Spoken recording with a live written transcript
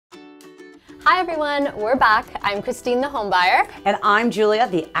Hi everyone, we're back. I'm Christine the homebuyer. And I'm Julia,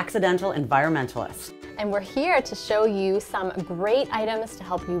 the accidental environmentalist. And we're here to show you some great items to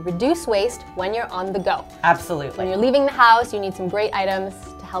help you reduce waste when you're on the go. Absolutely. When you're leaving the house, you need some great items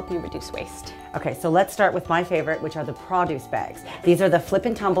to help you reduce waste. Okay, so let's start with my favorite, which are the produce bags. These are the flip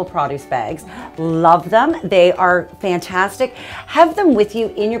and tumble produce bags. Love them. They are fantastic. Have them with you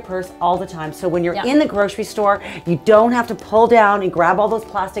in your purse all the time. So when you're in the grocery store, you don't have to pull down and grab all those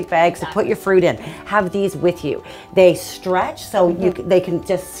plastic bags to put your fruit in. Have these with you. They stretch, so they can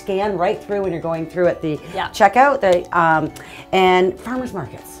just scan right through when you're going through at the checkout. And farmers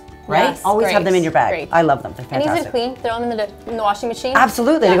markets. Right? Yes, always have them in your bag. Great. I love them. They're fantastic. And easy to clean. Throw them in the washing machine.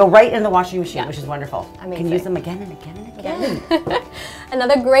 Absolutely. They go right in the washing machine, which is wonderful. Amazing. You can use them again and again and again.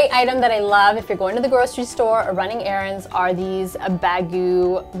 Another great item that I love if you're going to the grocery store or running errands are these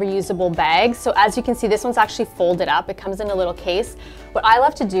Baggu reusable bags. So as you can see, this one's actually folded up. It comes in a little case. What I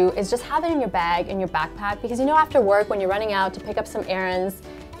love to do is just have it in your bag, in your backpack, because you know after work when you're running out to pick up some errands,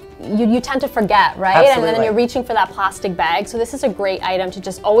 you tend to forget, right? Absolutely. And then you're reaching for that plastic bag. So this is a great item to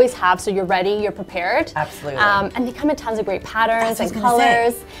just always have so you're ready, you're prepared. Absolutely. And they come in tons of great patterns and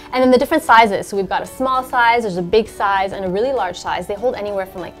colors. And then the different sizes. So we've got a small size, there's a big size, and a really large size. They hold anywhere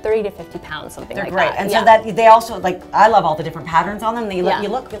from like 30 to 50 pounds, something like that. They're great. And so that they also, like, I love all the different patterns on them. They look, you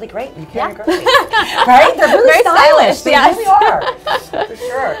look really great when you carry your groceries. Right? They're really very stylish. They yes. really are. For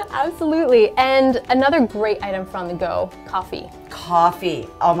sure. Absolutely. And another great item for on the go, coffee. Coffee.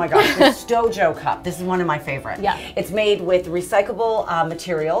 Oh my gosh, the Stojo cup. This is one of my favorite. Yeah. It's made with recyclable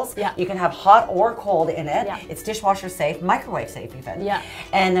materials. Yeah. You can have hot or cold in it. Yeah. It's dishwasher safe, microwave safe even. Yeah.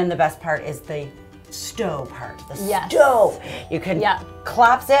 And then the best part is the stow part. The Yes. stove. You can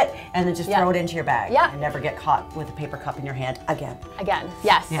collapse it and then just throw it into your bag and never get caught with a paper cup in your hand again. Again,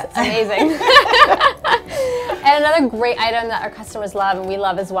 yes. Amazing. And another great item that our customers love and we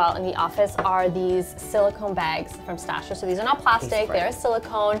love as well in the office are these silicone bags from Stasher. So these are not plastic, they're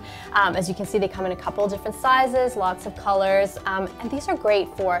silicone. As you can see, they come in a couple different sizes, lots of colors, and these are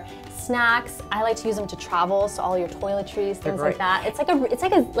great for snacks. I like to use them to travel, so all your toiletries, things like that. It's like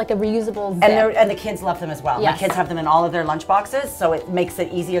a reusable zip. And the kids love them as well. Yes. My kids have them in all of their lunch boxes, so it makes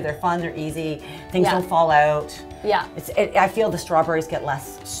it easier. They're fun, they're easy, things don't fall out. Yeah. I feel the strawberries get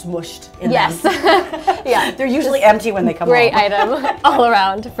less smushed in them. Yes. Yeah. They're usually empty when they come Great home. item all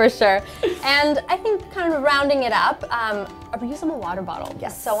around, for sure. And I think kind of rounding it up, a reusable water bottle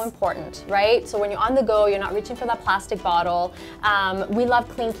is so important, right? So when you're on the go, you're not reaching for that plastic bottle. We love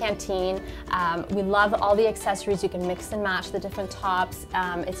Clean Canteen. We love all the accessories. You can mix and match the different tops.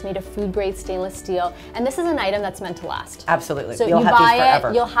 It's made of food grade stainless steel. And this is an item that's meant to last. Absolutely. So you'll you have buy these forever.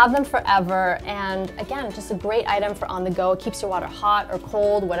 it, you'll have them forever. And again, just a great item for on the go. It keeps your water hot or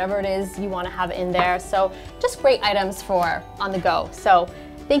cold, whatever it is you want to have in there. So just great items for on the go. So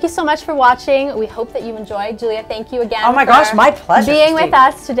thank you so much for watching. We hope that you enjoyed. Julia, thank you again. Oh my gosh, my pleasure. Being with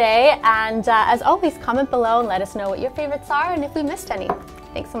us today. And as always, comment below and let us know what your favorites are and if we missed any.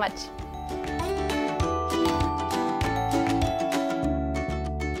 Thanks so much.